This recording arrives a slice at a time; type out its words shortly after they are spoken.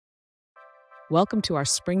Welcome to our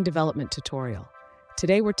Spring Development tutorial.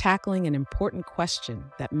 Today we're tackling an important question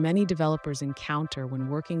that many developers encounter when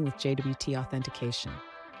working with JWT authentication.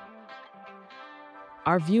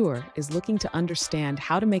 Our viewer is looking to understand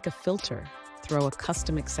how to make a filter throw a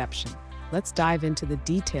custom exception. Let's dive into the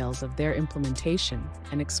details of their implementation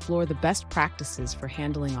and explore the best practices for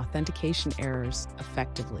handling authentication errors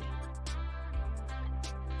effectively.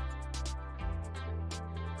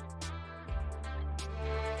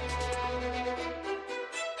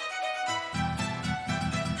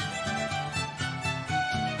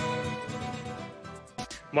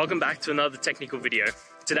 Welcome back to another technical video.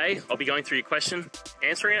 Today, I'll be going through your question,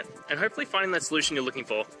 answering it, and hopefully finding that solution you're looking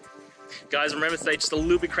for. Guys, remember to stay just a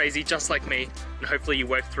little bit crazy, just like me, and hopefully you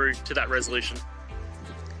work through to that resolution.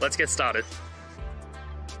 Let's get started.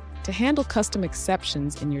 To handle custom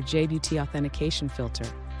exceptions in your JWT authentication filter,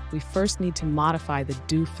 we first need to modify the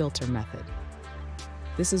doFilter method.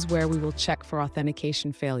 This is where we will check for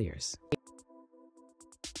authentication failures.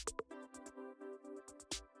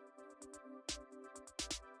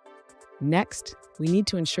 Next, we need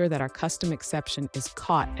to ensure that our custom exception is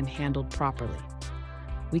caught and handled properly.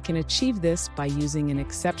 We can achieve this by using an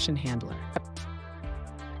exception handler.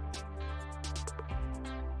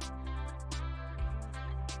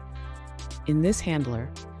 In this handler,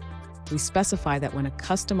 we specify that when a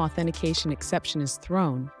custom authentication exception is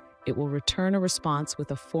thrown, it will return a response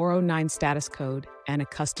with a 409 status code and a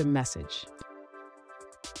custom message.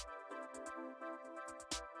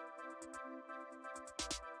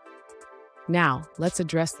 Now, let's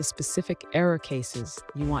address the specific error cases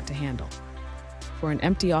you want to handle. For an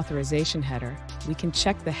empty authorization header, we can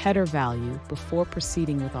check the header value before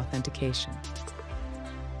proceeding with authentication.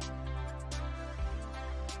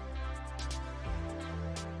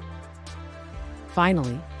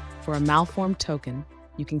 Finally, for a malformed token,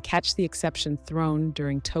 you can catch the exception thrown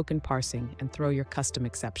during token parsing and throw your custom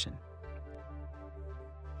exception.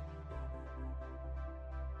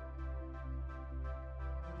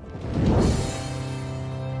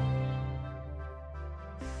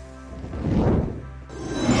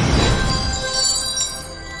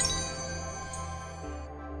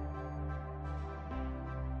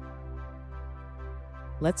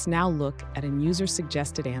 Let's now look at a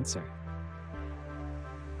user-suggested answer.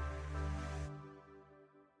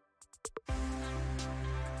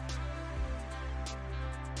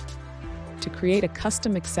 To create a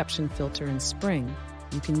custom exception filter in Spring,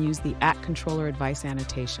 you can use the @controller advice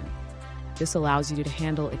annotation. This allows you to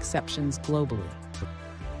handle exceptions globally.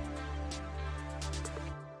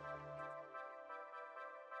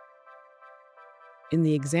 In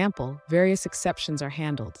the example, various exceptions are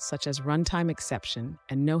handled, such as runtime exception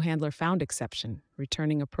and no handler found exception,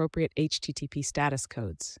 returning appropriate HTTP status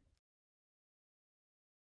codes.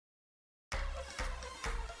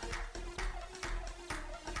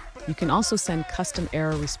 You can also send custom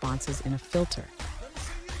error responses in a filter.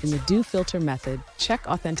 In the doFilter method, check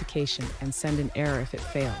authentication and send an error if it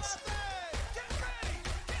fails.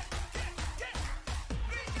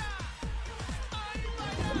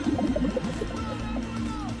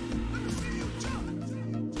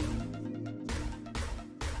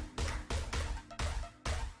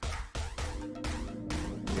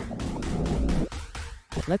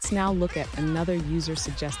 Let's now look at another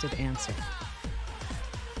user-suggested answer.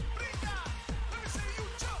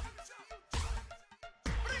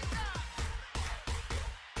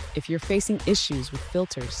 If you're facing issues with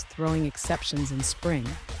filters throwing exceptions in Spring,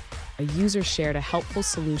 a user shared a helpful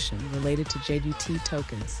solution related to JWT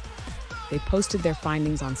tokens. They posted their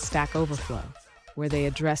findings on Stack Overflow, where they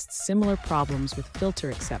addressed similar problems with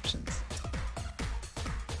filter exceptions.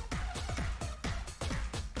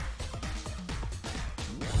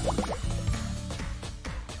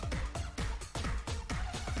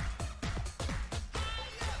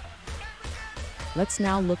 Let's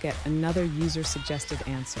now look at another user-suggested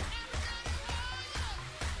answer.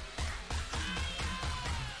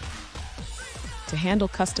 To handle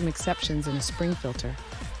custom exceptions in a Spring filter,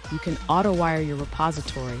 you can auto-wire your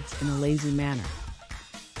repository in a lazy manner.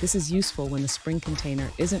 This is useful when the Spring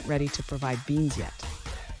container isn't ready to provide beans yet.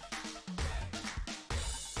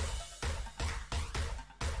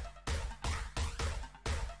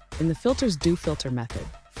 In the filter's doFilter method,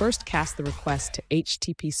 first cast the request to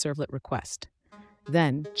HTTP servlet request.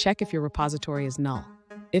 Then, check if your repository is null.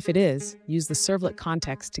 If it is, use the servlet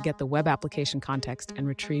context to get the web application context and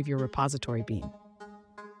retrieve your repository bean.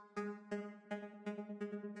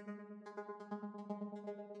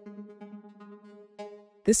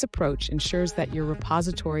 This approach ensures that your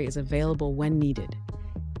repository is available when needed,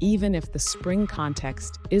 even if the Spring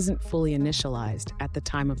context isn't fully initialized at the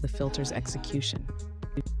time of the filter's execution.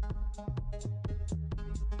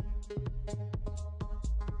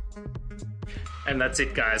 And that's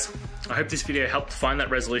it, guys. I hope this video helped find that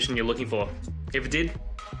resolution you're looking for. If it did,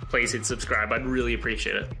 please hit subscribe. I'd really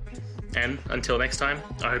appreciate it. And until next time,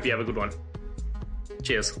 I hope you have a good one.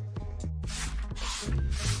 Cheers.